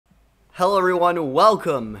Hello, everyone.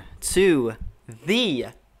 Welcome to the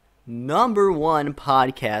 #1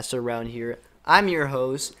 podcast around here. I'm your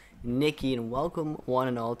host, Nikkei, and welcome one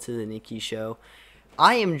and all to the Nikkei Show.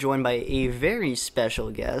 I am joined by a very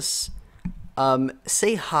special guest.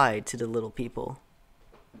 Say hi to the little people.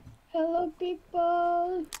 Hello,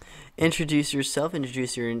 people. Introduce yourself.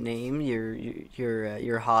 Introduce your name,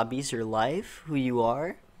 your hobbies, your life, who you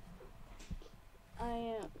are.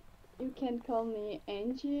 You can call me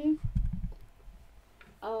Angie.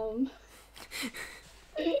 I don't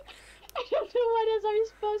know what else I'm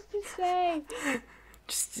supposed to say.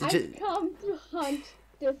 I've come to haunt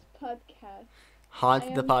this podcast.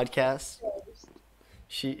 Haunt the podcast.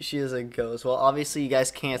 She is a ghost. Well, obviously you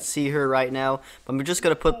guys can't see her right now, but I'm just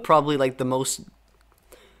gonna put probably like the most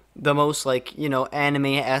like, you know,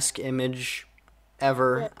 anime-esque image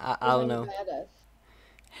ever. I don't know.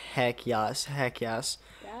 Heck yes. Yes.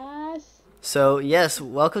 So yes,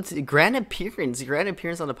 welcome to grand appearance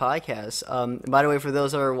on the podcast. By the way, for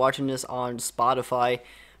those that are watching this on Spotify,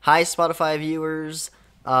 hi Spotify viewers.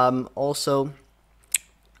 Also,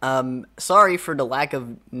 sorry for the lack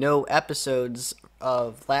of no episodes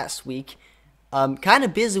of last week. Kind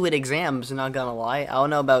of busy with exams, not gonna lie. I don't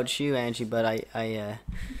know about you, Angie, but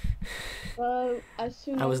Well, as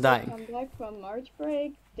soon I was as dying. I come back from March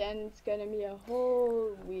break, then it's gonna be a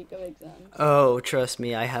whole week of exams. Oh, trust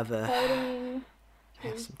me, I have a. Starting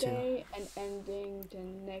some Tuesday and ending the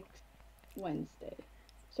next Wednesday.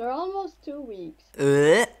 So almost 2 weeks.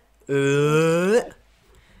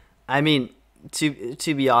 I mean,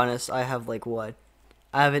 to be honest, I have like what?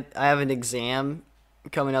 I have an exam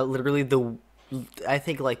coming out literally I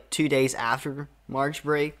think like 2 days after March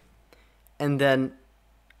break, and then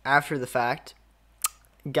after the fact,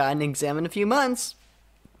 got an exam in a few months.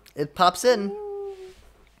 It pops in.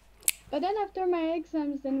 But then after my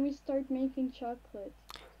exams, then we start making chocolate.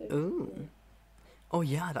 So Ooh. Oh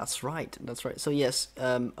yeah, that's right. So yes,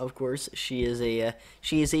 of course, she is a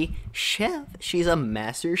chef. She's a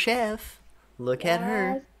master chef. Look at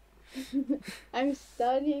her. I'm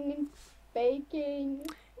studying baking.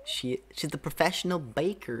 She's a professional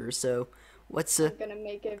baker. So what's I'm gonna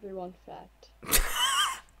make everyone fat.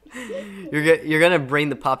 You're gonna bring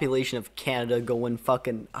the population of Canada going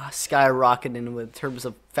fucking skyrocketing with terms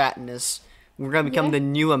of fatness. We're gonna become the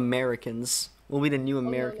new Americans. We'll be the new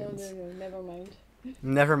Americans. No, never mind.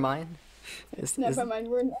 Never mind. Never mind.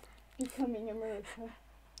 We're not becoming America.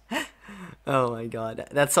 Oh my god,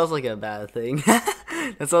 that sounds like a bad thing.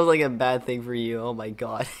 That sounds like a bad thing for you. Oh my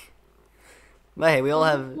god. But hey, we all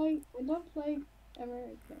have. I don't like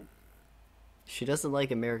America. She doesn't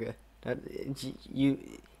like America.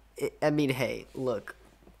 I mean, hey, look.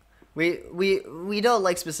 We don't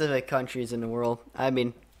like specific countries in the world. I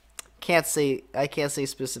mean, I can't say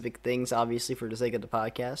specific things, obviously, for the sake of the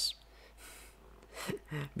podcast.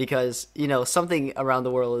 Because, you know, something around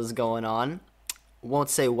the world is going on.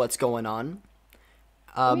 Won't say what's going on.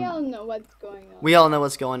 We all know what's going on. We all know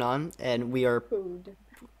what's going on, and we are Food.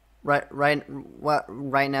 right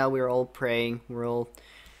now. We're all praying. We're all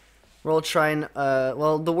trying.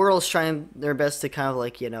 Well, the world's trying their best to kind of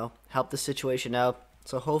like, you know, help the situation out.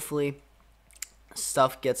 So hopefully,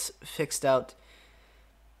 stuff gets fixed out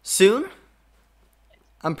soon.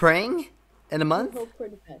 I'm praying in a month. We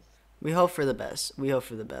hope for the best. We hope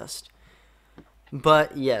for the best.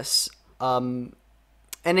 But yes, and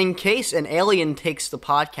in case an alien takes the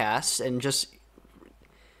podcast and just,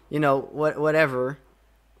 you know, whatever,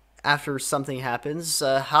 after something happens,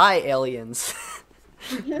 hi aliens.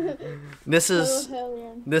 This is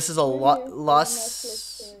a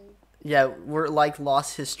lost. Yeah, we're like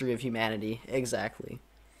lost history of humanity, exactly.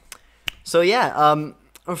 So yeah,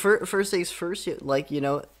 first things first, like, you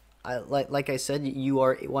know. Like I said, you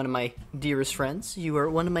are one of my dearest friends. You are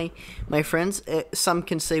one of my friends. Some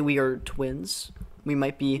can say we are twins. We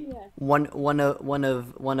might be one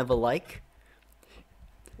of alike.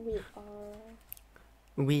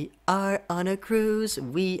 We are on a cruise.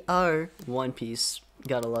 We are One Piece.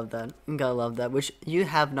 Gotta love that. Which you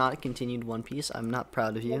have not continued One Piece. I'm not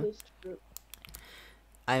proud of you. That is true.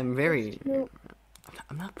 I'm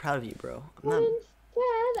not proud of you, bro.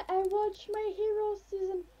 Instead, I watched My Hero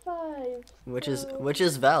season 5. Which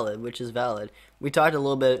is valid. We talked a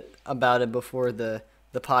little bit about it before the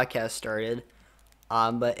podcast started.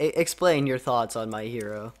 But explain your thoughts on My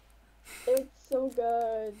Hero. It's so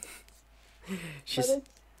good. But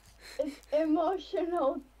it's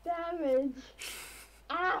emotional damage.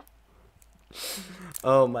 Ah.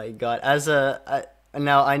 Oh my god!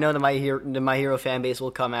 Now I know the My Hero fan base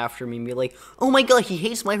will come after me and be like, "Oh my god, he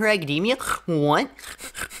hates My Hero Academia. What?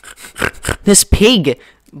 This pig."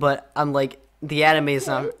 But I'm like, the anime is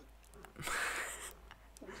not.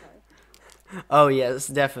 I'm sorry. Oh yes,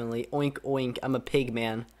 definitely. Oink oink. I'm a pig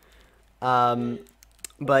man. But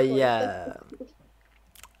Of course, yeah,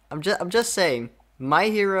 I'm just saying. My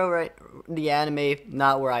Hero, right? The anime,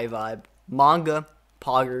 not where I vibe. Manga,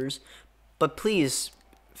 poggers. But please,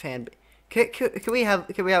 fan. Can we have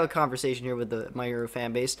a conversation here with the My Hero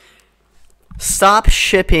fan base? Stop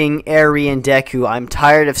shipping Eri and Deku. I'm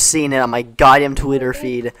tired of seeing it on my goddamn Twitter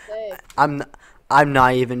feed. Sick. I'm I'm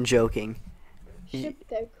not even joking. Ship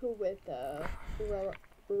Deku with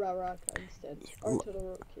Uraraka instead. Or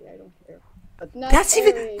Todoroki, I don't care. But not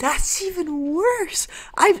Eri. That's even worse.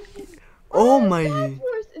 Oh my. That's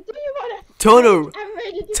worse. Do you wanna Toto. fight? I'm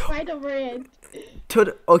ready to fight over it.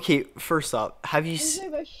 Okay, first off, have you Is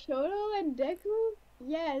it Shoto and Deku?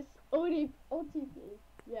 Yes. OTP.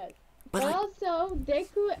 Yes. But like, also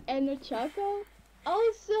Deku and Ochako?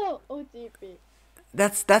 Also OTP.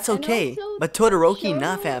 that's And okay. also But Todoroki, Shoto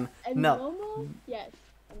nah, fam. and No. Momo? Yes.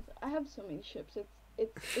 I have so many ships.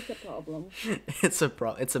 It's a problem.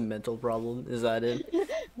 It's a mental problem. Is that it?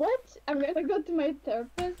 What? I'm gonna go to my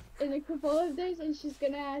therapist in a couple of days and she's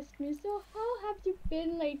gonna ask me, so how have you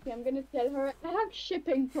been lately? I'm gonna tell her I have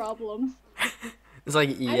shipping problems. It's like,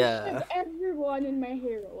 I yeah. ship everyone in my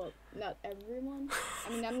hero. Well, not everyone. I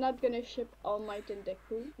mean, I'm not gonna ship All Might and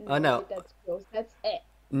Deku. Oh, no. That's gross. That's it.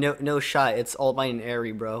 No shot. It's All Might and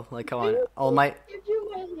Eri, bro. Like, come on. I All Might. give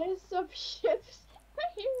you my list of ships in my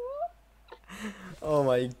hero. Oh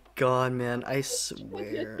my god, man. I It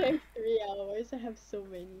swear. takes 3 hours. I have so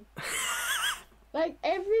many. Like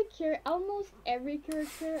almost every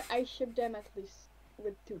character, I ship them at least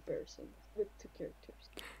with two characters.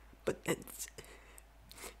 But it's.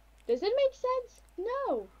 Does it make sense?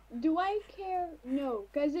 No. Do I care? No,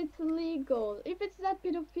 because it's illegal. If it's not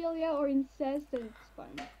pedophilia or incest, then it's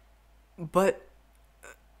fine. But.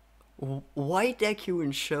 Why Deku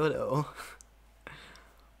and Shoto?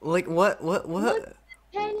 Like, what? What's the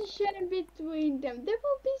tension between them? They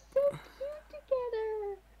will be so cute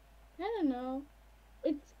together. I don't know.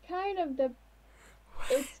 It's kind of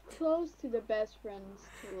it's close to the best friends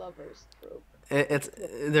to lovers trope.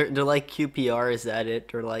 They're like QPR, is that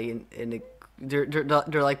it? Or like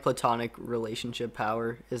they're like platonic relationship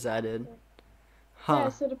power, is that it? Yeah, Huh.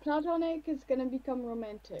 so the platonic is gonna become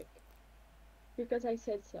romantic. Because I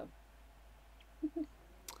said so.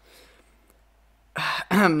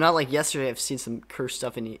 Not like yesterday. I've seen some cursed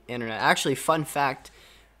stuff in the internet. Actually, fun fact.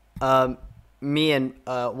 Me and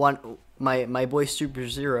my boy Super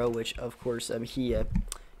Zero, which of course he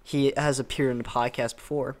has appeared in the podcast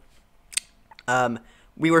before.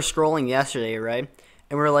 We were scrolling yesterday, right?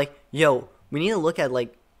 And we were like, yo, we need to look at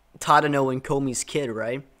like Tadano and Komi's kid,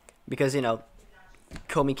 right? Because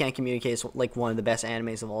Komi Can't Communicate is like one of the best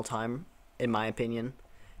animes of all time, in my opinion.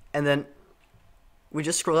 And then we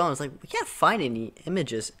just scrolled down. It's like we can't find any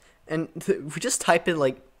images, and we just type in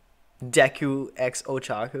like Deku X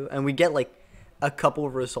Ochaku, and we get like a couple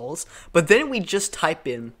of results. But then we just type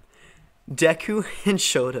in Deku and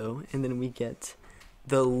Shoto, and then we get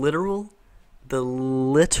the literal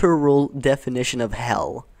definition of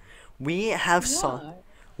hell. We have saw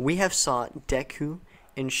Deku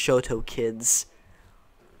and Shoto kids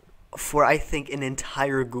for I think an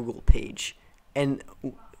entire Google page, and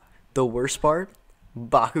the worst part,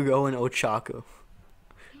 Bakugo and Ochaku.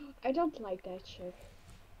 I don't like that shit.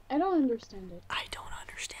 I don't understand it. I don't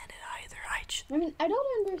understand it either. I mean, I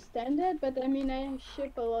don't understand it, but I mean, I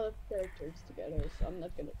ship a lot of characters together, so I'm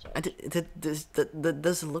not gonna judge.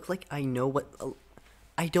 Does it look like I know what?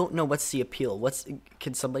 I don't know what's the appeal.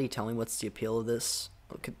 Can somebody tell me what's the appeal of this?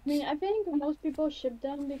 I mean, I think most people ship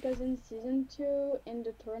them because in season 2, in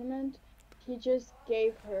the tournament, he just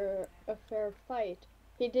gave her a fair fight.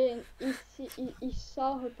 He didn't. He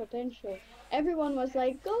saw her potential. Everyone was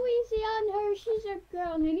like, "Go easy on her. She's a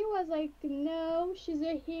girl," and he was like, "No, she's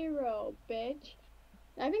a hero, bitch."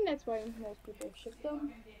 I think that's why most people ship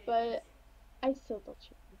them, but I still don't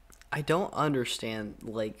ship them. I don't understand.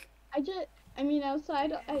 Like, I mean,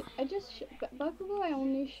 outside, I just ship Bakugo. I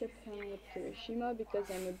only ship him with Kirishima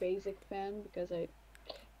because I'm a basic fan. Because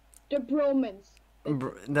the bromance.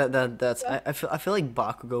 that's I feel like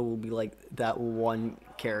Bakugo will be like that one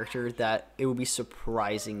character that it would be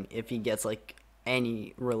surprising if he gets like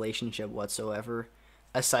any relationship whatsoever,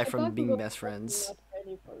 aside from Bakugo being best is friends. not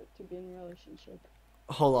ready to be in a relationship.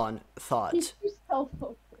 Hold on, He's too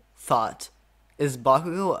self-focused. thought. Is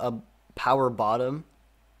Bakugo a power bottom,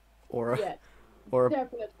 or Yes, or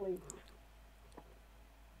definitely.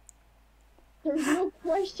 There's no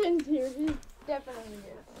questions here. He's definitely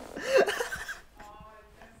yes.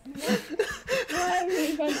 Why are you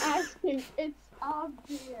even asking? It's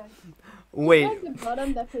obvious. The guy Wait, at the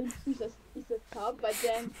bottom that thinks he's a top, but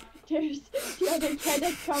then there's the other guy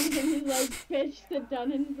that comes and he's like, bitch, sit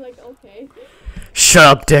down, and he's like, okay. shut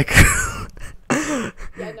up, Dick.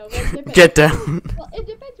 Yeah, no, but depends. Get down. Well, it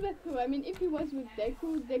depends with who. I mean, if he was with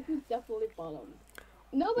Deku, Deku's definitely bottom.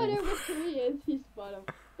 No matter which who he is, he's bottom.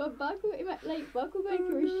 But like Bakugo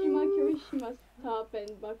and Kirishima, Kirishima's top and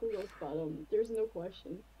Bakugo's bottom. There's no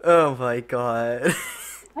question. Oh my god.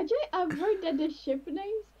 Actually, I've heard that the ship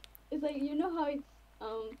names is like, you know how it's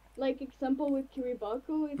like example with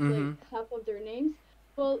Kiribaku, it's like half of their names.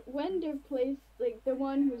 Well, when they're placed, like the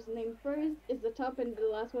one who's named first is the top and the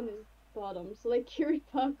last one is bottom. So like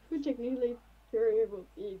Kiribaku technically Kiri will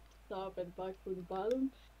be top and Baku the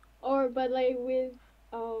bottom. Or but like with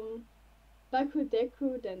Baku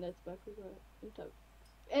Deku, then that's Bakugo on top.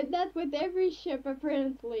 And that with every ship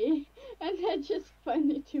apparently, and that's just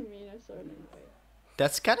funny to me in a certain way.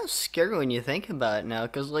 That's kind of scary when you think about it now,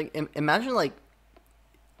 because like imagine like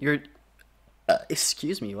you're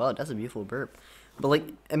excuse me, wow, that's a beautiful burp, but like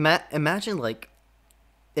imagine like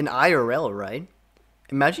in IRL, right?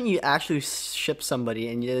 Imagine you actually ship somebody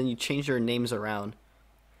and then you change their names around.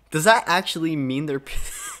 Does that actually mean they're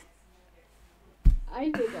I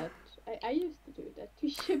do that. I used to do that to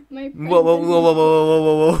ship my friends. whoa whoa whoa whoa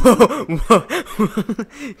whoa whoa whoa whoa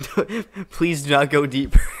whoa. Please do not go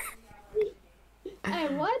deeper. I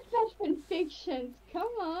watch fashion fictions. Come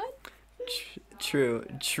on.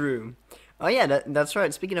 True. Oh yeah, that's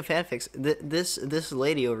right. Speaking of fanfics, this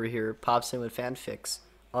lady over here pops in with fanfics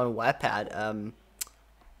on Wattpad.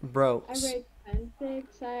 Bro. I read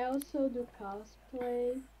fanfics. I also do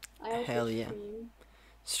cosplay. I also Hell yeah.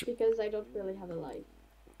 stream because I don't really have a life.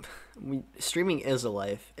 Streaming is a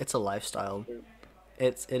life. It's a lifestyle.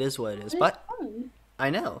 It is what it is. But But it's fun. I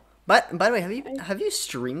know. But by the way, have you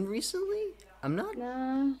streamed recently? I'm not.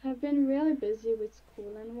 Nah, I've been really busy with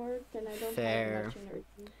school and work, and I don't Fair. have much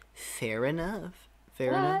energy. Fair enough.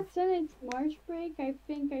 Fair enough. But since it's March break, I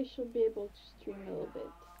think I should be able to stream a little bit.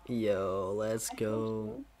 Yo, let's I hope go.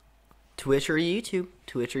 so. Twitch or YouTube?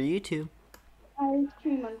 Twitch or YouTube? I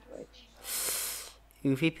stream on Twitch.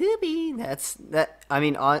 Oofy poopy. That's that. I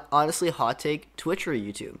mean, honestly, hot take: Twitch or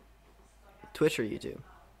YouTube? Twitch or YouTube?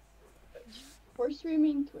 For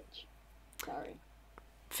streaming, Twitch. Sorry.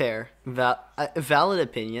 Fair, valid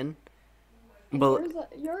opinion. And But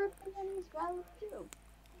your opinion is valid too.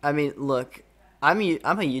 I mean, look, I'm a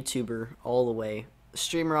YouTuber all the way.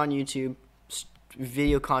 Streamer on YouTube,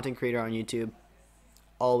 video content creator on YouTube.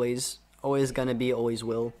 Always gonna be, always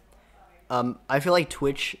will. I feel like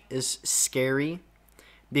Twitch is scary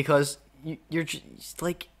because you're just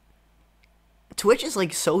like Twitch is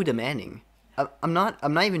like so demanding. I'm not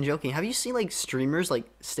even joking. Have you seen like streamers like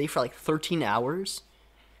stay for like 13 hours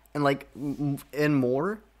and like and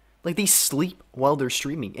more? Like they sleep while they're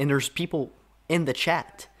streaming and there's people in the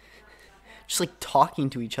chat just like talking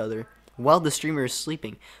to each other while the streamer is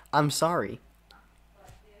sleeping. I'm sorry,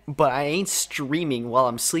 but I ain't streaming while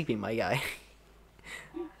I'm sleeping, my guy.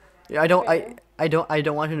 I don't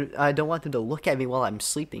want them to look at me while I'm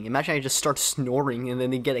sleeping. Imagine I just start snoring and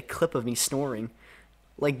then they get a clip of me snoring.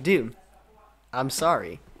 Like, dude, I'm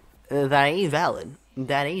sorry. That ain't valid.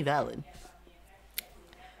 That ain't valid.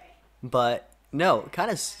 But no, kind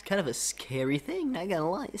of a scary thing, not gonna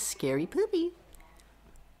lie. Scary poopy.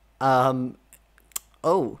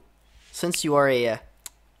 Oh, since you are a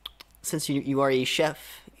you are a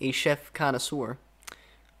chef connoisseur,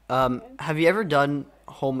 have you ever done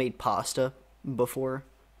homemade pasta before?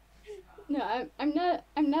 No, I'm not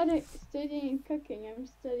studying cooking. I'm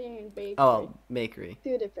studying bakery. Oh, bakery.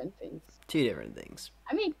 Two different things. Two different things.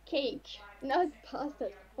 I make cake, not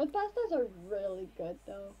pastas. But pastas are really good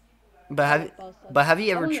though. But have you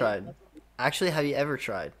I ever don't like tried? pasta. Actually, have you ever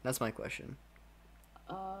tried? That's my question.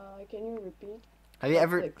 Can you repeat? Have you What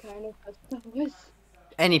ever the kind of pasta was?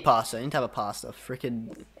 any pasta, any type of pasta?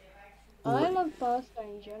 Freaking. I love pasta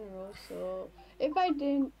in general, so if I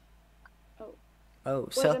didn't, Oh,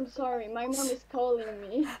 wait, so I'm sorry, my mom is calling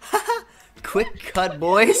me. quick cut,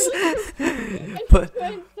 boys. I But just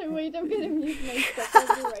went to wait. I'm gonna mute myself.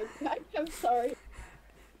 I'll be right back. I'm sorry.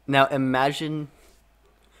 now imagine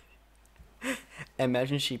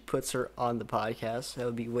she puts her on the podcast. That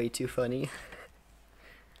would be way too funny.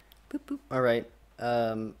 Boop, boop. All right.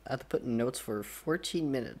 I have to put notes for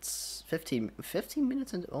 14 minutes. 15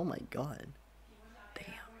 minutes and oh my god.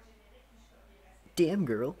 Damn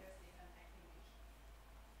girl.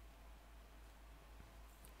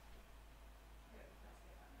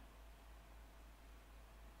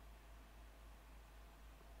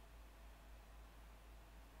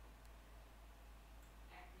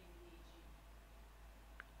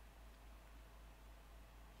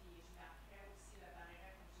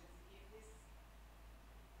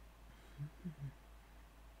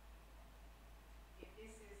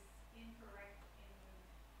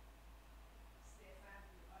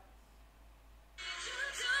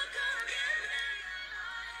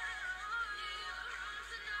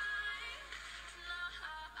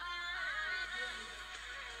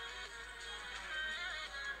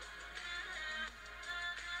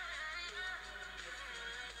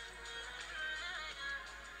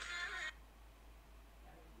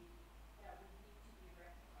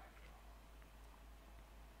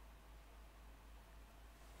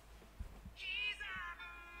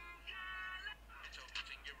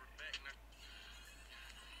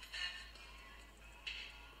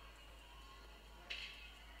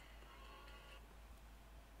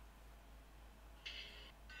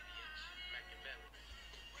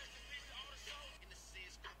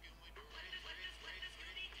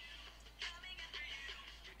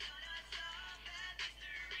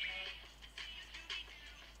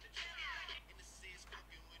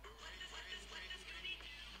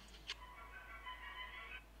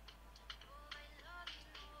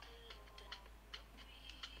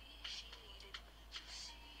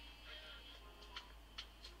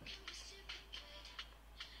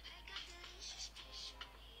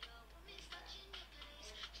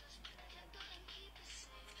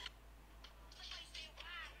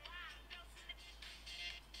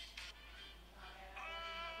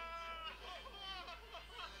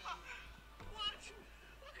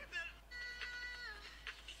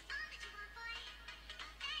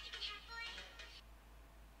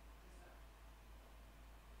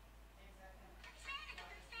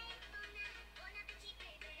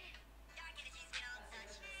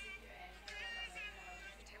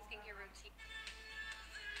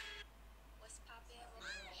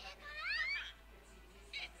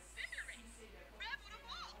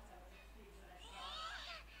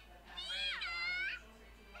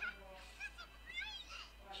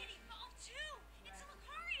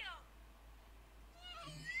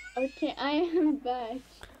 Okay, I am back.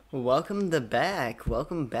 Welcome the back.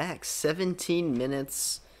 Welcome back. 17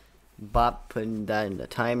 minutes. Bop, putting that in the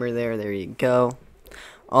timer there. There you go.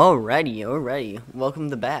 Alrighty. Welcome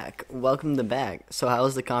the back. Welcome the back. So how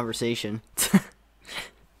was the conversation?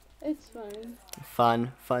 It's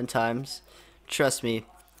fine. Fun times. Trust me,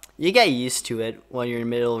 you get used to it when you're in the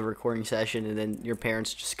middle of a recording session and then your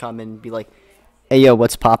parents just come in and be like, hey, yo,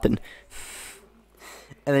 what's poppin'?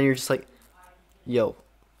 And then you're just like, yo,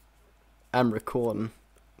 I'm recording.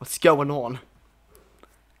 What's going on?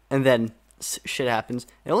 And then shit happens.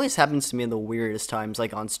 It always happens to me in the weirdest times,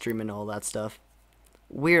 like on stream and all that stuff.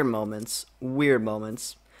 Weird moments.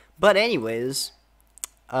 But anyways,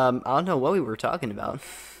 I don't know what we were talking about.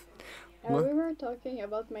 We were talking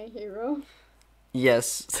about my hero.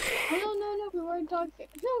 Yes. Oh, no, we were talking.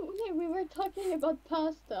 No, wait, we were talking about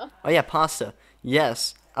pasta. Oh yeah, pasta.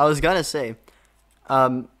 Yes, I was gonna say.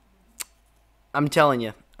 I'm telling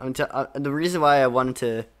you. The reason why I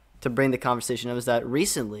wanted to bring the conversation up is that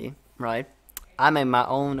recently, right? I made my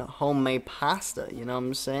own homemade pasta. You know what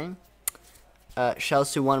I'm saying?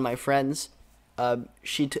 Shouts to one of my friends.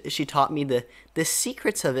 She taught me the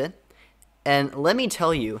secrets of it, and let me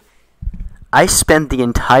tell you, I spent the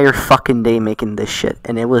entire fucking day making this shit,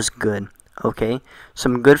 and it was good. Okay,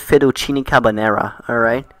 some good fettuccine carbonara. All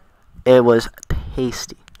right, it was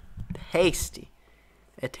tasty.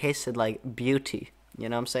 It tasted like beauty. You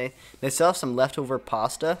know what I'm saying? They still have some leftover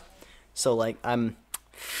pasta, so like I'm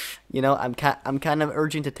kind of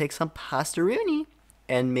urging to take some pastaroni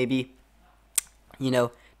and maybe,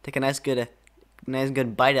 take a nice good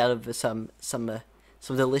bite out of some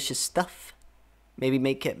delicious stuff. Maybe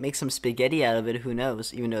make some spaghetti out of it. Who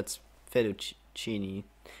knows? Even though it's fettuccine,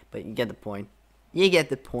 but you get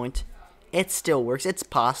the point. It still works. It's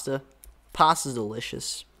pasta. Pasta's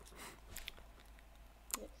delicious.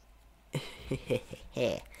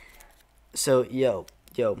 So, yo,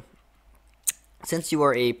 since you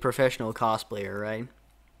are a professional cosplayer, right?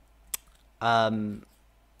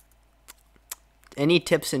 Any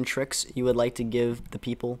tips and tricks you would like to give the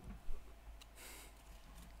people?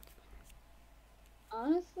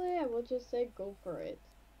 Honestly, I will just say go for it.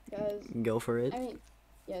 Go for it? I mean,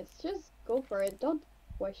 yes, just go for it. Don't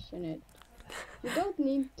question it. You don't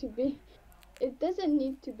need to be... It doesn't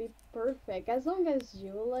need to be perfect. As long as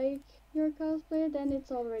you like your cosplay, then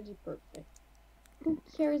it's already perfect. Who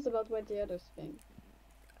cares about what the others think?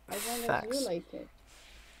 As long as you like it.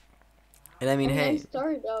 And I mean, hey... I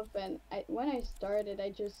started off, and when I started, I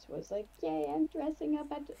just was like, yay, I'm dressing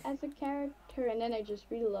up as a character, and then I just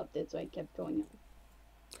really loved it, so I kept going on.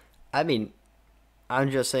 I mean,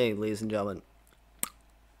 I'm just saying, ladies and gentlemen,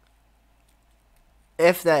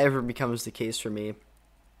 if that ever becomes the case for me,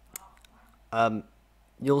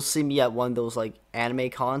 you'll see me at one of those like anime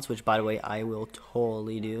cons, which by the way I will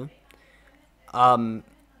totally do. I'll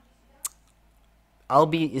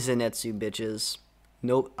be Zenitsu, bitches.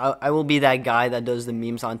 Nope, I will be that guy that does the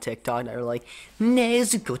memes on TikTok that are like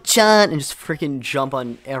Nezuko-chan and just freaking jump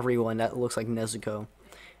on everyone that looks like Nezuko.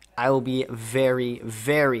 I will be very,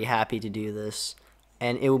 very happy to do this,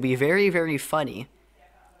 and it will be very, very funny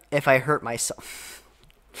if I hurt myself.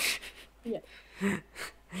 Yeah.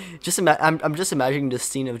 I'm just imagining the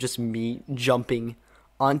scene of just me jumping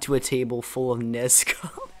onto a table full of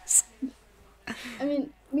Nezuko's. I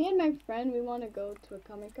mean, me and my friend, we want to go to a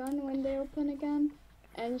Comic-Con when they open again,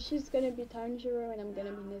 and she's gonna be Tanjiro and I'm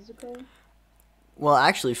gonna be Nezuko. Well,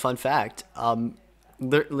 actually, fun fact,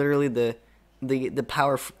 literally the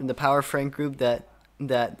power friend group that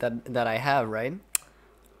I have, right?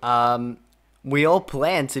 We all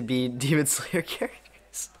plan to be Demon Slayer characters.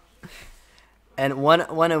 And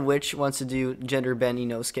one of which wants to do gender bend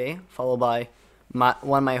Inosuke, followed by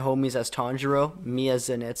one of my homies as Tanjiro, me as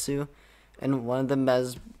Zenitsu, and one of them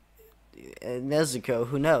as Nezuko.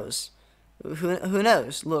 Who knows? Who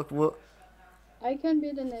knows? Look, I can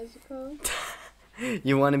be the Nezuko.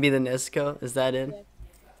 You want to be the Nezuko? Is that it? Yes.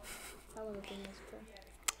 I want to be Nezuko.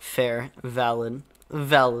 Fair, valid.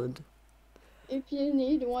 If you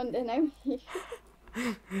need one, then I'm here.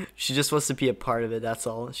 She just wants to be a part of it, that's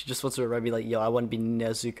all. She just wants to be like, yo, I want to be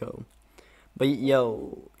Nezuko. But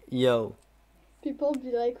yo. People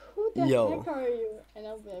be like, who the Yo. heck are you? And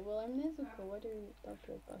I'll be like, well, I'm Nezuko. What are you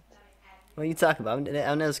talking about? What are you talking about?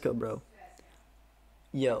 I'm Nezuko, bro.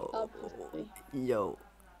 Yo. Obviously. Yo.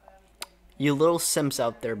 You little simps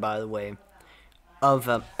out there, by the way, of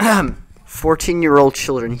 14-year-old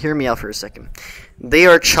children, hear me out for a second. They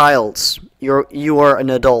are childs. You are an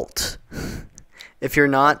adult. If you're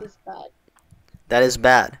not, It's bad. that is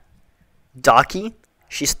bad. Daki,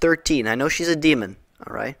 she's 13. I know she's a demon.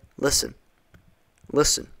 All right, listen.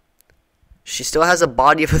 She still has a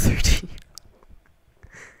body of a 13.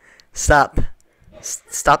 Stop.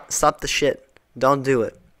 Stop the shit. Don't do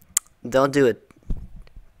it. Don't do it.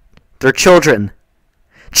 They're children.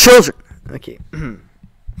 Children! Okay.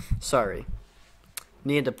 Sorry.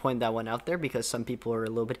 Needed to point that one out there because some people are a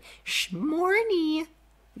little bit schmorny.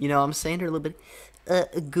 You know what I'm saying? They're a little bit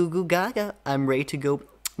goo goo gaga. I'm ready to go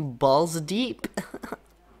balls deep.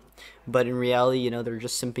 But in reality, you know, they're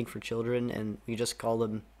just simping for children and we just call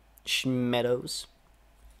them schmeadows.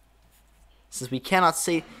 Since we cannot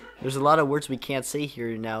say, there's a lot of words we can't say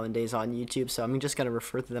here nowadays on YouTube, so I'm just going to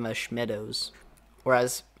refer to them as schmeadows. Or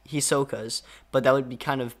as Hisokas. But that would be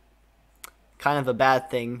kind of a bad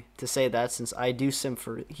thing to say that since I do simp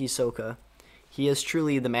for Hisoka. He is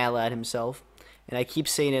truly the mad lad himself. And I keep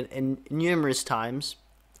saying it in numerous times.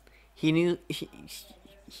 Hinosuke,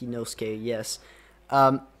 yes.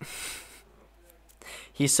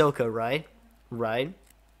 Hisoka, right?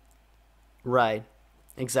 Right.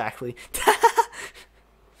 Exactly.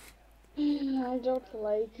 I don't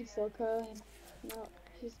like Hisoka. No,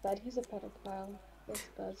 he's bad. He's a pedophile. That's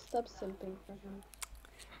bad. Stop simping for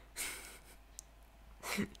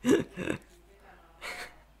him.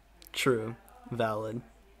 True. Valid.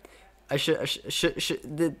 I should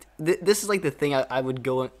this is like the thing I would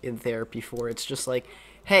go in therapy for. It's just like,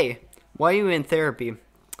 hey, why are you in therapy?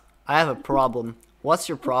 I have a problem. What's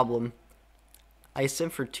your problem? I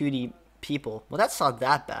simp for 2D people. Well, that's not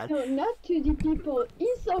that bad. No, not 2D people.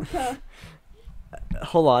 Hisoka.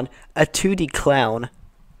 Hold on. A 2D clown.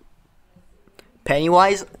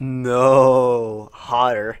 Pennywise? No.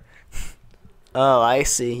 Hotter. Oh, I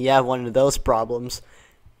see. You have one of those problems.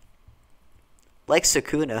 Like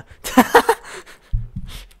Sukuna.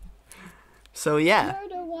 So, yeah. You're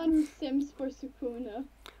the one who sims for Sukuna.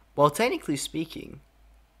 Well, technically speaking,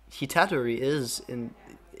 Hitatori is in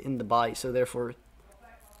the body, so therefore...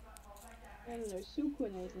 I don't know,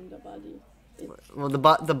 Sukuna is in the body. Well,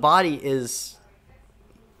 the body is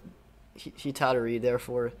Hitatori,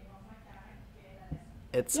 therefore...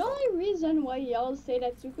 It's... The only reason why y'all say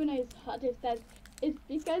that Sukuna is hot is that it's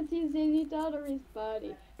because he's in Hitatori's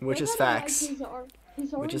body. Which is facts.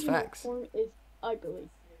 Which is facts. Form is ugly.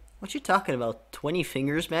 What you talking about? 20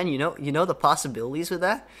 fingers, man? You know the possibilities with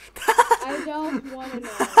that? I don't want to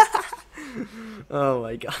know. Oh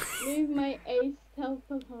my god. Leave my ace self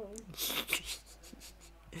alone.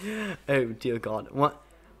 Oh dear god. What?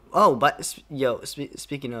 Oh, but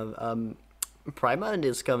speaking of Pride Month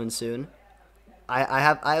is coming soon. My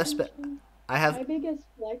biggest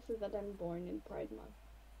flex is that I'm born in Pride Month.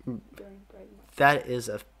 During Pride Month.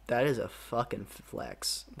 That is a fucking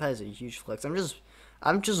flex. That is a huge flex.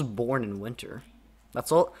 I'm just born in winter.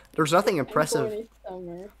 That's all. There's nothing impressive. I'm born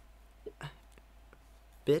in summer.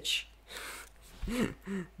 Bitch.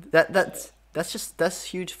 That's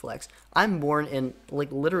huge flex. I'm born in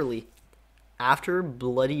like literally after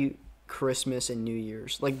bloody Christmas and New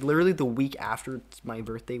Year's. Like literally the week after my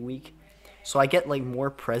birthday week. So I get like more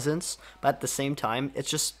presents, but at the same time, it's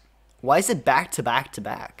just why is it back to back to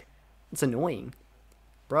back? It's annoying,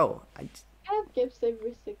 bro. I have gifts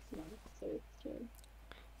every 6 months, so it's chill.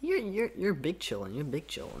 You're big chilling. You're big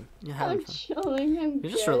chilling. You're having fun. Chilling.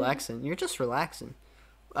 You're just relaxing. You're just relaxing.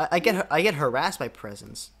 I get harassed by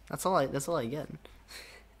presents. That's all I get.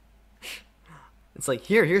 It's like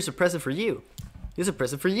here's a present for you. Here's a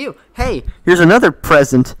present for you. Hey, here's another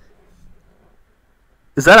present.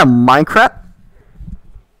 Is that a Minecraft?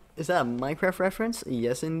 Is that a Minecraft reference?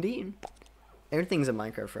 Yes, indeed. Everything's a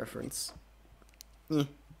Minecraft reference.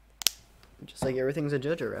 Just like everything's a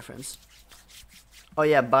JoJo reference. Oh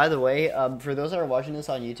yeah, by the way, for those that are watching this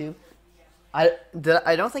on YouTube, I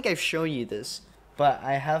don't think I've shown you this, but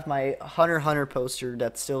I have my Hunter x Hunter poster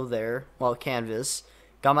that's still there. Well, canvas.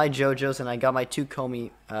 Got my JoJo's and I got my 2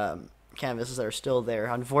 Komi canvases that are still there.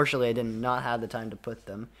 Unfortunately, I did not have the time to put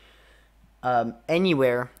them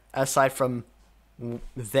anywhere aside from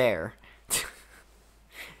there.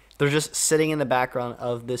 They're just sitting in the background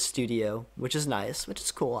of this studio, which is nice, which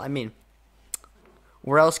is cool. I mean,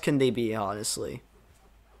 where else can they be, honestly?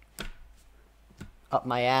 Up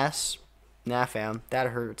my ass? Nah, fam. That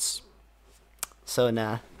hurts. So,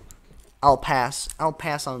 nah. I'll pass. I'll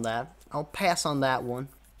pass on that. I'll pass on that one.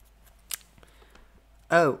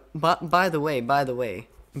 Oh, but by the way,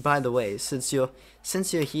 since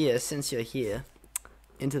you're here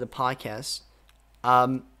into the podcast,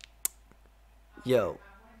 yo,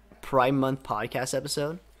 Pride Month podcast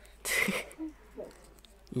episode.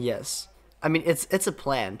 Yes. I mean, it's a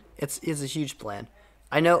plan. It's a huge plan.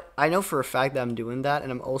 I know for a fact that I'm doing that,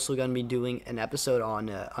 and I'm also gonna be doing an episode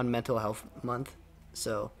on Mental Health Month.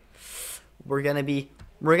 So we're gonna be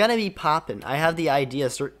popping. I have the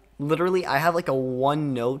ideas. literally, I have like a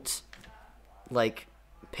one note like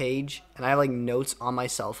page, and I have like notes on my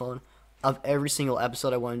cell phone of every single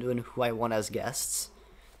episode I want to do and who I want as guests.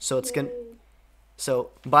 So it's gonna. Yay.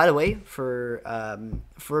 So by the way, for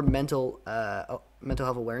mental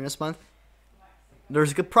health awareness month,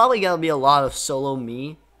 there's probably gonna be a lot of solo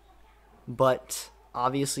me, but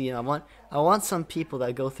obviously, you know, I want some people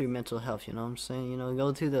that go through mental health. You know what I'm saying? You know,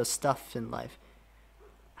 go through the stuff in life.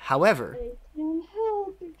 However, I can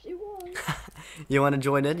help if you want. you want to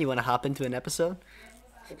join in? You want to hop into an episode?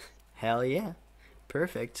 Hell yeah,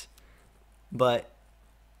 perfect. But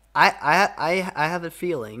I have a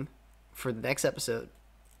feeling for the next episode,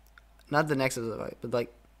 not the next episode, but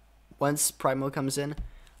like once Primo comes in,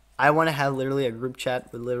 I want to have literally a group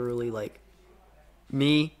chat with literally like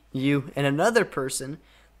me, you, and another person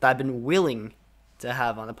that I've been willing to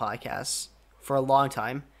have on the podcast for a long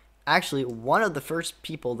time. Actually, one of the first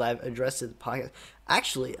people that I've addressed in the podcast.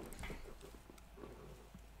 Actually,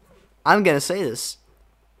 I'm gonna say this.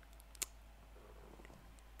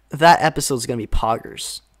 That episode's gonna be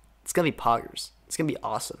poggers. It's gonna be poggers. It's gonna be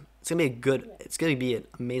awesome. It's gonna be it's gonna be an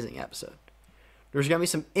amazing episode. There's gonna be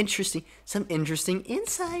some interesting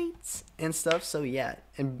insights and stuff. So yeah,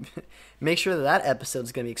 and make sure that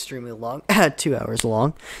episode's gonna be extremely long, 2 hours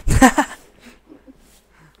long.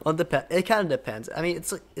 Well, it kind of depends. I mean,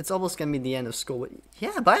 it's almost gonna be the end of school. But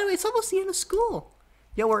yeah, by the way, it's almost the end of school.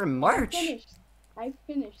 Yo, we're in March. I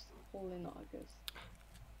finished school in August.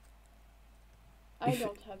 I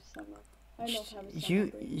don't have summer. I don't have a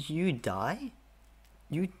summer break. You die?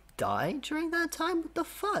 You die during that time? What the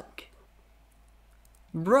fuck?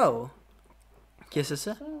 Bro. Qu'est-ce que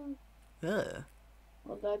c'est ça? Ugh.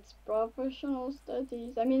 Well, that's professional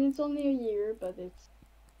studies. I mean, it's only a year, but it's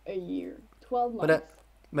a year. 12 months.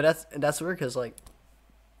 But that's weird because like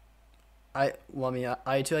I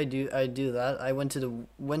do that. I went to the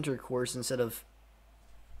winter course instead of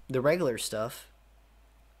the regular stuff,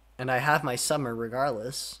 and I have my summer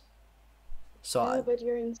regardless. So Yeah, but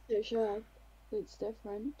you're in social. It's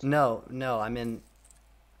different. No, I'm in.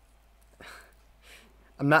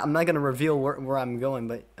 I'm not gonna reveal where I'm going,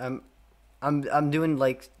 but I'm doing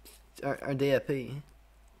like our DAP.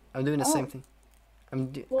 I'm doing the same thing.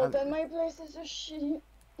 Then my place is just shitty.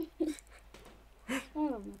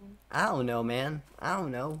 I don't know, man. I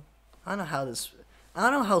don't know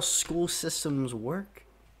how school systems work.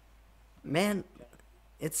 Man,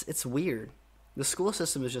 it's weird. The school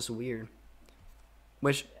system is just weird.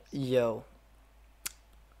 Which, yo,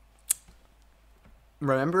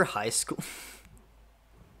 remember high school?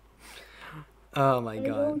 Oh my god.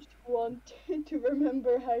 I don't want to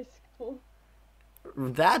remember high school.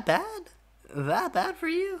 That bad? That bad for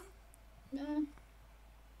you? Nah.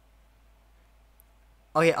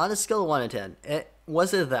 Okay, on a scale of 1 to 10,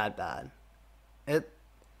 was it that bad?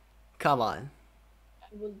 Come on. I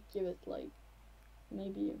would give it like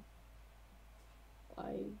maybe a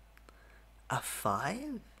 5. A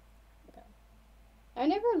 5? Yeah. I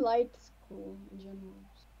never liked school in general.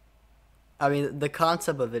 I mean, the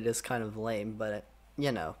concept of it is kind of lame, but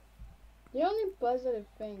you know. The only positive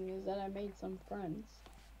thing is that I made some friends.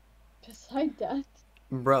 Besides that.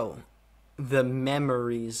 Bro, the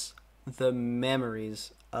memories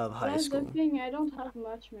of high school. That's the thing, I don't have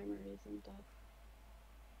much memories in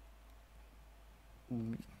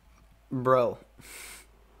that. Bro.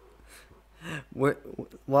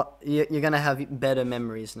 You're gonna have better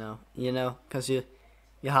memories now, you know, because you're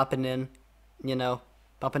hopping in, you know,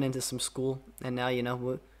 bumping into some school, and now, you know,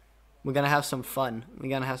 we're gonna have some fun. We're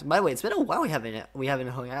gonna have some, by the way, it's been a while we haven't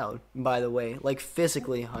hung out, by the way, like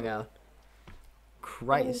physically hung out.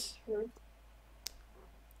 Christ.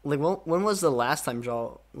 Like, when was the last time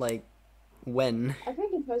y'all, like, when? I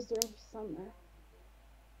think it was during summer.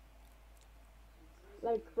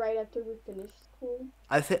 Like, right after we finished school.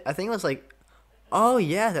 I think it was like, oh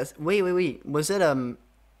yeah, that's, wait. Was it,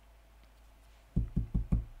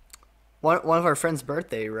 one of our friends'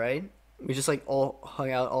 birthday, right? We just, like, all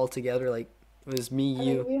hung out all together, like, it was me,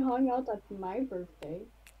 you. We hung out at my birthday.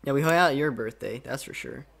 Yeah, we hung out at your birthday, that's for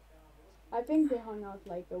sure. I think we hung out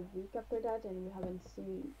like a week after that, and we haven't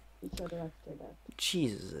seen each other after that.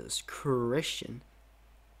 Jesus Christian.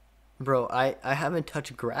 Bro, I haven't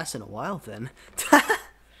touched grass in a while then.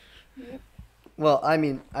 Yep. Well, I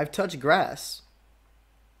mean, I've touched grass.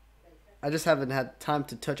 I just haven't had time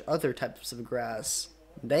to touch other types of grass.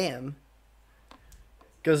 Damn.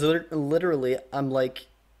 Because literally, I'm like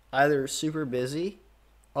either super busy,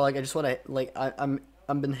 or like I just want to like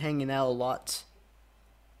I've been hanging out a lot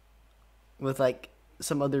with like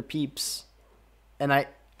some other peeps, and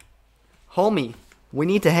homie, we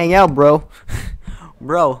need to hang out, bro.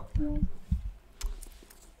 Bro.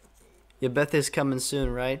 Your birthday's coming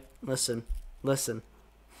soon, right? Listen, listen,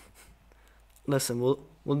 listen.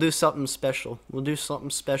 We'll do something special. We'll do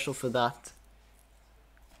something special for that.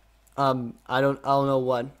 I don't know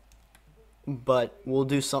what, but we'll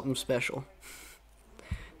do something special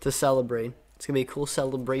to celebrate. It's gonna be a cool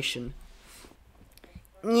celebration.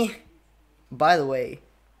 Nyeh. By the way,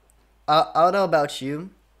 I don't know about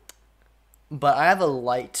you, but I have a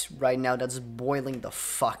light right now that's boiling the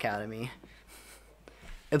fuck out of me.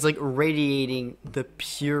 It's like radiating the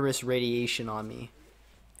purest radiation on me.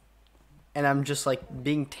 And I'm just like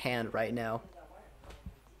being tanned right now.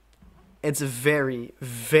 It's very,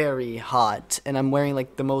 very hot. And I'm wearing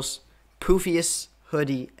like the most poofiest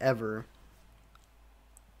hoodie ever.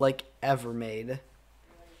 Like ever made.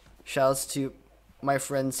 Shouts to my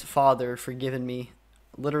friend's father for giving me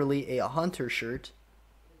literally a hunter shirt.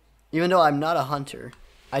 Even though I'm not a hunter,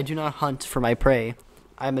 I do not hunt for my prey.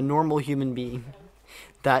 I'm a normal human being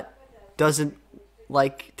that doesn't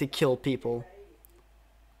like to kill people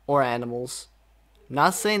or animals.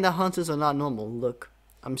 Not saying that hunters are not normal. Look,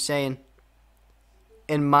 I'm saying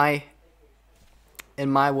in my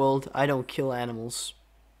world, I don't kill animals.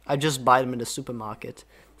 I just buy them in the supermarket.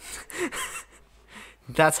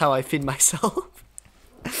 That's how I feed myself.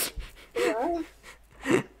 Yeah.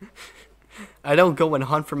 I don't go and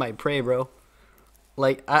hunt for my prey, bro.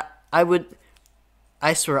 Like I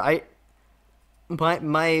swear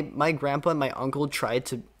my grandpa and my uncle tried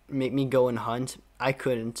to make me go and hunt. I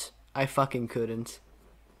couldn't. I fucking couldn't.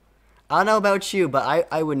 I don't know about you, but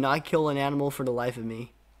I would not kill an animal for the life of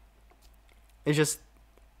me. It's just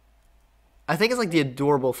I think it's like the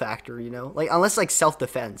adorable factor, you know? Like unless like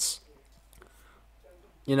self-defense.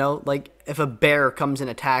 You know, like if a bear comes and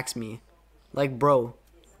attacks me, like bro,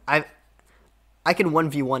 I can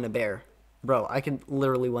 1v1 a bear. Bro, I can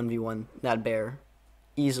literally 1v1 that bear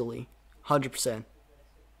easily. 100%.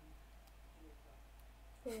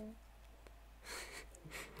 Yeah.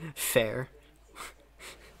 Fair.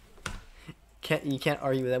 You can't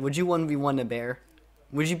argue with that. Would you 1v1 a bear?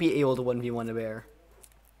 Would you be able to 1v1 a bear?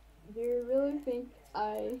 Do you really think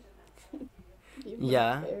I be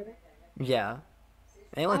Yeah. fair? Yeah.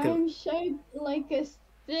 Ain't like I'm shaped like a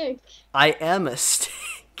stick. I am a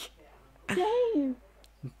stick. Damn.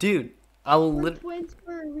 Dude, I will We're lit twins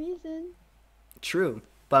for a reason. True.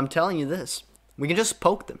 But I'm telling you this. We can just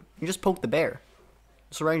poke them. You just poke the bear.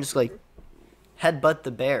 So right, just like headbutt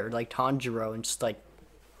the bear like Tanjiro and just like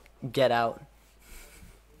get out.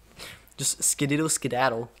 Just skididdle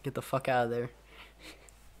skedaddle. Get the fuck out of there.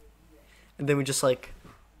 And then we just like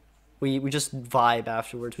we just vibe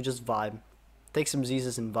afterwards. We just vibe. Take some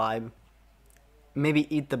Z's and vibe. Maybe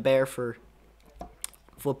eat the bear for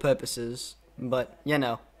purposes. But you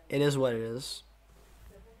know, it is what it is.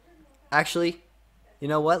 Actually, you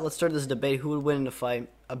know what? Let's start this debate. Who would win in a fight?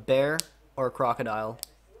 A bear or a crocodile?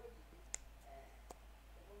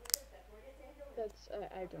 That's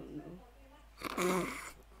I don't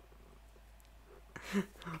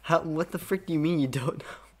know. What the frick do you mean you don't know?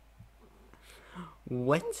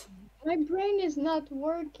 What? My brain is not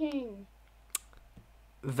working.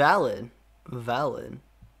 Valid. Valid.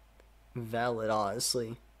 Valid,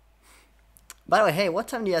 honestly. By the way, hey, what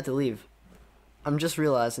time do you have to leave? I'm just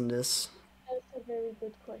realizing this. That's a very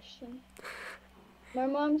good question. My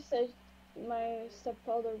mom said my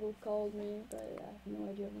stepfather will call me, but I have no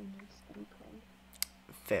idea when he's gonna call.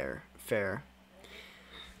 Fair. Fair.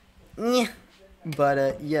 Yeah.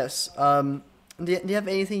 But, yes. Do you have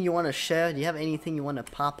anything you want to share? Do you have anything you want to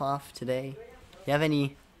pop off today? Do you have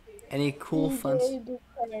any cool fun? Do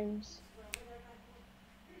crimes.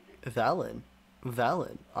 Valid.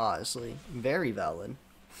 Valid, honestly. Very valid.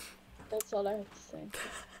 That's all I have to say.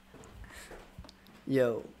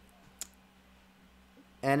 Yo.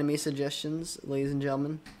 Anime suggestions, ladies and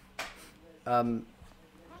gentlemen. Should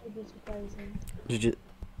be surprising.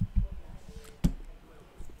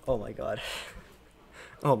 Oh my god.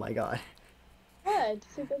 Oh my god. What?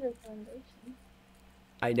 It's a good recommendation.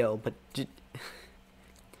 I know, but did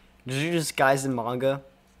you just guys in manga?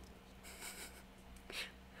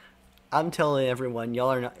 I'm telling everyone,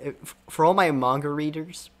 y'all are not. For all my manga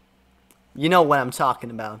readers, you know what I'm talking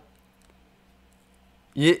about.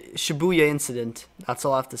 Shibuya Incident. That's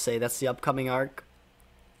all I have to say. That's the upcoming arc.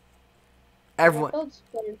 Everyone. Don't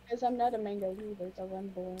spoil because I'm not a manga reader, so I'm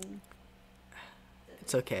boring.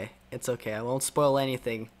 It's okay. It's okay. I won't spoil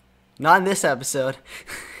anything. Not in this episode.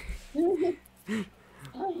 Fine.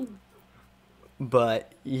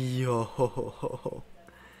 But yo,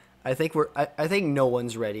 I think no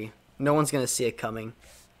one's ready. No one's gonna see it coming.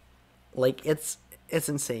 Like it's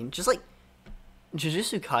insane. Just like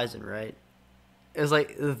Jujutsu Kaisen, right? is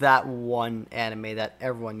like that one anime that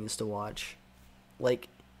everyone needs to watch. Like,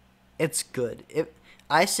 it's good.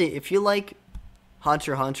 If you like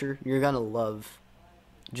Hunter x Hunter, you're gonna love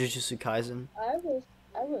Jujutsu Kaisen. I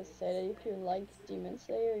will say that if you like Demon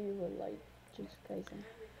Slayer, you will like Jujutsu Kaisen.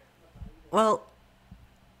 Well,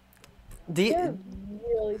 They're the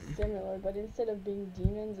really similar, but instead of being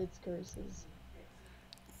demons, it's curses.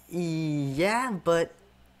 yeah, but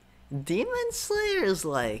Demon Slayer is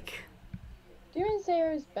like, Demon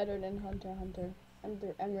Slayer is better than Hunter x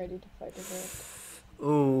Hunter. I'm ready to fight over it.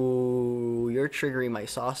 ooh, you're triggering my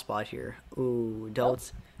soft spot here. Ooh, Oh,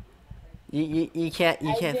 don't. You can't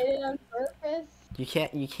I did it on purpose,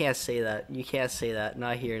 you can't say that. You can't say that.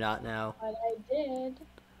 Not here, not now. but I did.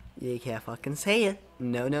 You can't fucking say it.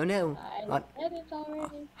 No, no, no. I Hun- said it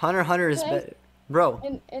already. Hunter x Hunter is Guys, better,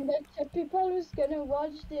 bro. and the people who's gonna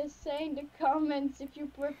watch this, say in the comments if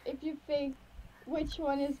you think which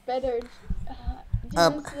one is better, uh,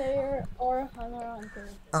 Um, Demon Slayer or Hunter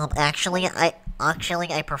x Hunter.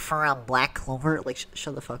 actually, I prefer Black Clover. Like,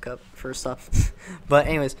 shut the fuck up. First off, but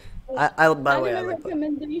anyways, by the way, I Anime like.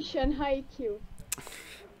 recommendation, Haikyuu.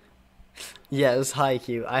 Yeah, it's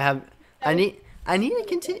Haikyuu. I I- need. I need to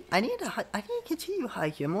continue. I need to continue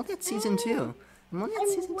Haikyuu. I'm only at season 2. I'm only at I'm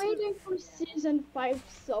season 2. waiting for season 5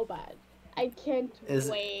 so bad. I can't Is-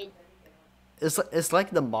 wait. It's like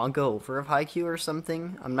the manga over of Haikyuu or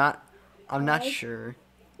something. I'm not I sure.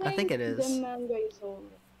 I think it The is. manga is over.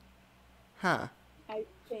 Huh. I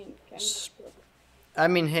think. I'm not sure. I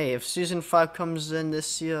mean, hey, if season 5 comes in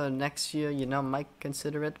this year or next year, might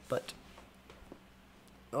consider it, but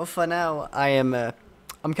for now,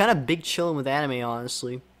 I'm kind of big chilling with anime,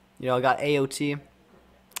 honestly. I got AOT,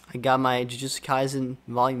 I got my Jujutsu Kaisen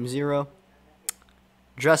Volume 0,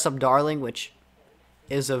 Dress Up Darling, which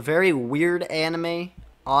is a very weird anime,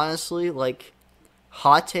 honestly, like,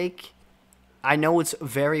 hot take. I know it's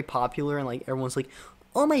very popular, and, like, everyone's like,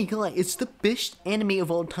 oh my god, it's the best anime of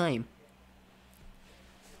all time.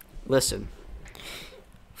 Listen,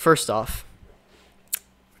 first off,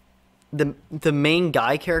 the main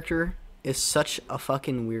guy character is such a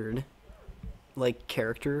fucking weird, like,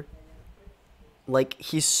 character. Like,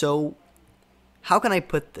 he's so, how can I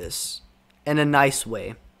put this in a nice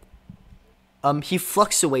way? He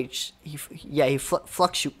fluctuates.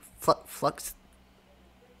 Flux.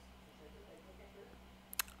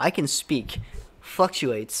 I can speak.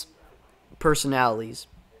 Fluctuates personalities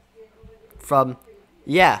from,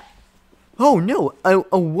 yeah. Oh no,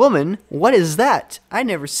 a woman? What is that? I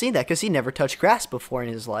never seen that because he never touched grass before in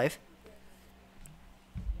his life.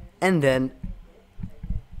 And then,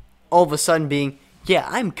 all of a sudden being, yeah,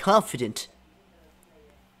 I'm confident.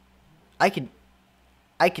 I could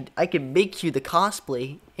make you the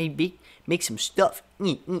cosplay and make some stuff.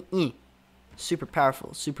 Super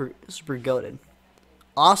powerful, super goated.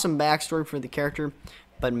 Awesome backstory for the character,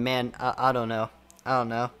 but man, I don't know. I don't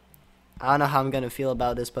know how I'm gonna feel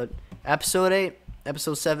about this, but episode 8,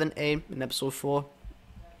 episode 7, 8, and episode 4,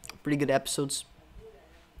 pretty good episodes.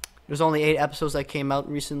 There's only 8 episodes that came out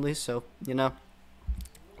recently, so you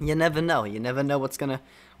never know. You never know what's gonna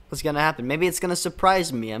happen. Maybe it's gonna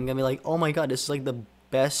surprise me. I'm gonna be like, oh my god, this is like the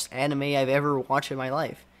best anime I've ever watched in my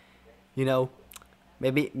life.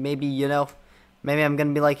 Maybe I'm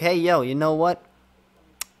gonna be like, hey yo, you know what?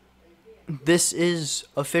 This is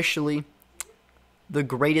officially the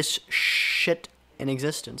greatest shit in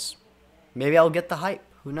existence. Maybe I'll get the hype.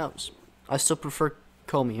 Who knows? I still prefer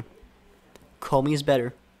Komi. Komi is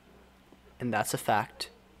better. And that's a fact.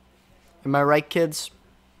 Am I right, kids?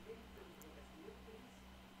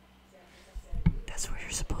 That's where you're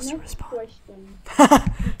supposed to Next respond. question.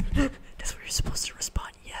 That's where you're supposed to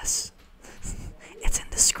respond. Yes. It's in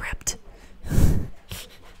the script. Sorry,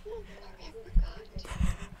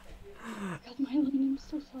 I forgot my line. I'm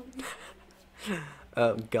so sorry.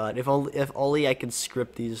 Oh god, if only I could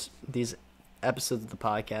script these episodes of the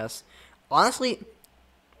podcast. Honestly,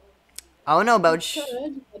 I don't know about You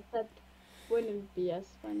could, but that wouldn't be as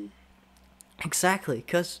fun. exactly,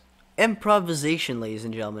 because improvisation, ladies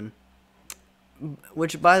and gentlemen.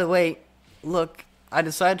 Which, by the way, look, I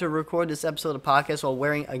decided to record this episode of the podcast while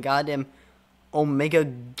wearing a goddamn Omega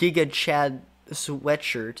Giga Chad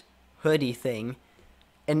sweatshirt hoodie thing,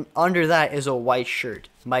 and under that is a white shirt.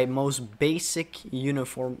 My most basic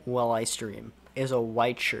uniform while I stream is a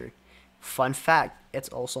white shirt. Fun fact, it's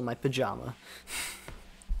also my pajama.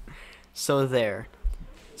 So there.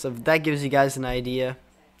 So if that gives you guys an idea,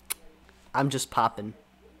 I'm just popping.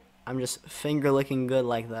 I'm just finger licking good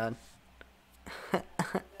like that.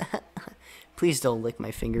 Please don't lick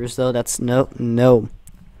my fingers though. That's no.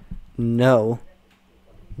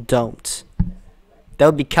 Don't. That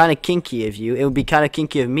would be kind of kinky of you. It would be kind of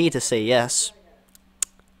kinky of me to say yes.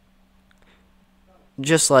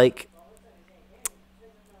 Just like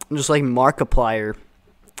Markiplier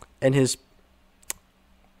and his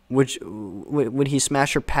would he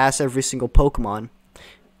smash or pass every single Pokemon?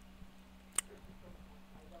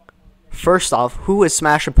 First off, who would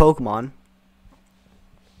smash a Pokemon?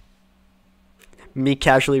 Me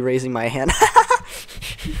casually raising my hand.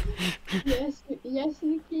 Yes,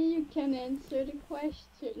 Nikki, you can answer the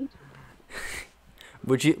question.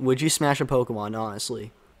 Would you smash a Pokemon,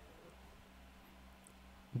 honestly?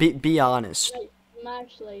 Be honest. Like,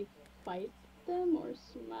 smash, like, fight them or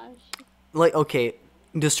smash? Like, okay,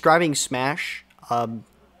 describing smash,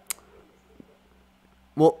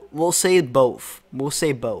 we'll say both. We'll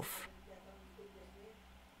say both.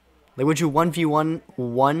 Like, would you 1v1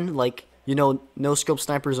 one, like, you know, no scope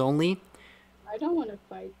snipers only? I don't want to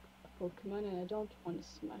fight a Pokemon, and I don't want to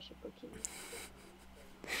smash a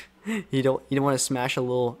Pokemon. You don't want to smash a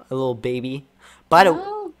little baby? By the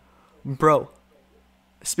No. bro,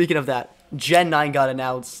 speaking of that, Gen 9 got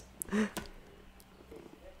announced.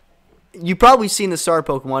 You probably seen the star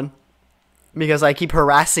Pokemon because I keep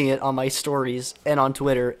harassing it on my stories and on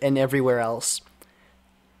Twitter and everywhere else.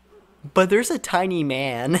 But there's a tiny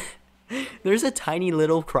man. There's a tiny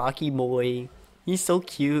little crocky boy. He's so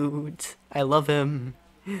cute. I love him.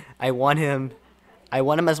 I want him. I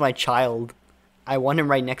want him as my child. I want him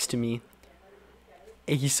right next to me.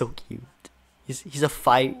 And he's so cute. He's a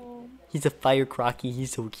fire crocky.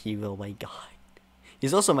 He's so cute. Oh my god.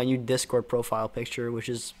 He's also my new Discord profile picture, which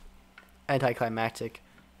is anticlimactic.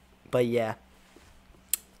 But yeah.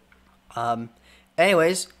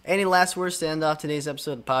 Anyways, any last words to end off today's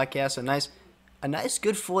episode of the podcast? A nice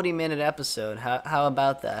good 40-minute episode. How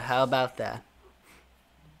about that? How about that?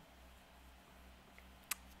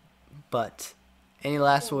 But any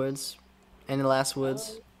last words? Any last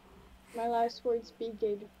words? My last words be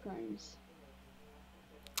Gate of Crimes.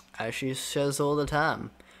 As she says all the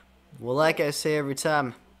time. Well, like I say every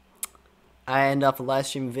time I end off a live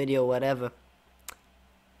stream video, whatever.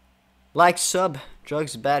 Like, sub.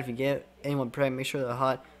 Drugs are bad if you get anyone pregnant. Make sure they're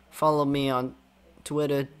hot. Follow me on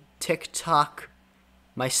Twitter, TikTok,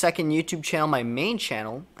 my second YouTube channel, my main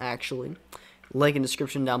channel, actually. Link in the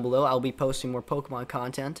description down below. I'll be posting more Pokemon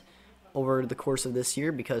content over the course of this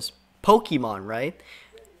year because Pokemon, right?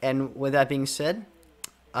 And with that being said,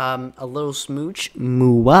 a little smooch,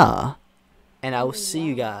 mooah. And I will see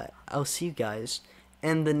you guys. I'll see you guys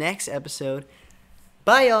in the next episode.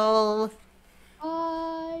 Bye, y'all.